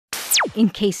in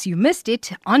case you missed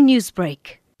it on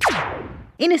Newsbreak.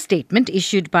 In a statement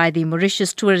issued by the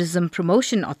Mauritius Tourism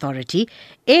Promotion Authority,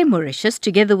 Air Mauritius,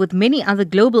 together with many other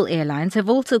global airlines, have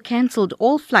also cancelled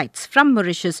all flights from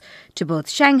Mauritius to both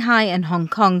Shanghai and Hong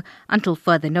Kong until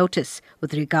further notice.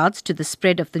 With regards to the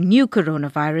spread of the new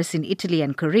coronavirus in Italy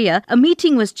and Korea, a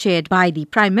meeting was chaired by the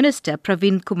Prime Minister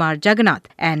Pravin Kumar Jagannath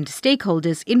and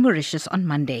stakeholders in Mauritius on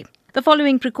Monday. The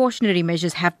following precautionary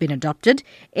measures have been adopted.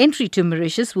 Entry to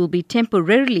Mauritius will be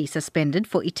temporarily suspended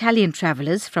for Italian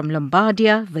travellers from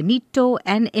Lombardia, Veneto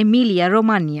and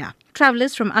Emilia-Romagna.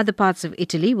 Travellers from other parts of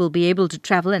Italy will be able to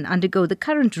travel and undergo the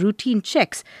current routine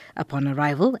checks upon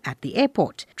arrival at the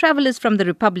airport. Travellers from the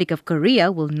Republic of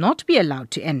Korea will not be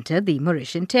allowed to enter the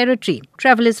Mauritian territory.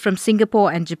 Travellers from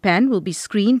Singapore and Japan will be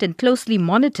screened and closely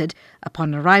monitored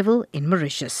upon arrival in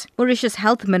Mauritius. Mauritius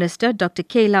Health Minister Dr.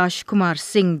 Kailash Kumar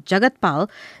Singh Jagatpal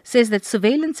says that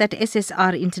surveillance at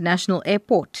SSR International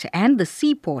Airport and the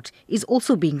seaport is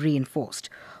also being reinforced.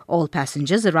 All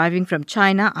passengers arriving from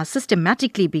China are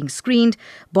systematically being screened,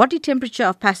 body temperature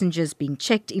of passengers being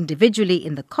checked individually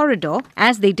in the corridor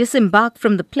as they disembark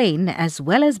from the plane, as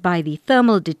well as by the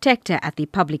thermal detector at the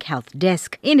public health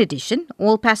desk. In addition,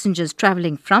 all passengers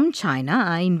travelling from China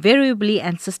are invariably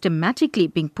and systematically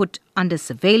being put under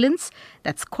surveillance,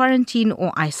 that's quarantine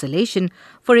or isolation,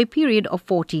 for a period of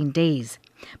 14 days.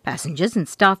 Passengers and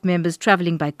staff members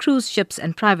travelling by cruise ships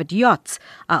and private yachts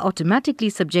are automatically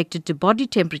subjected to body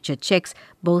temperature checks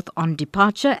both on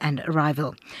departure and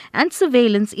arrival. And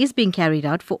surveillance is being carried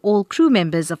out for all crew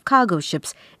members of cargo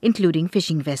ships, including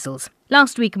fishing vessels.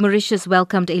 Last week, Mauritius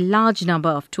welcomed a large number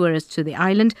of tourists to the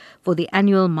island for the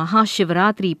annual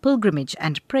Mahashivaratri pilgrimage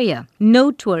and prayer.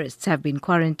 No tourists have been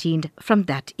quarantined from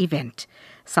that event.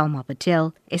 Salma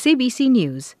Patel, SABC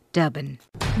News, Durban.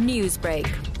 Newsbreak,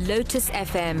 Lotus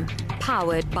FM,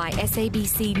 powered by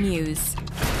SABC News.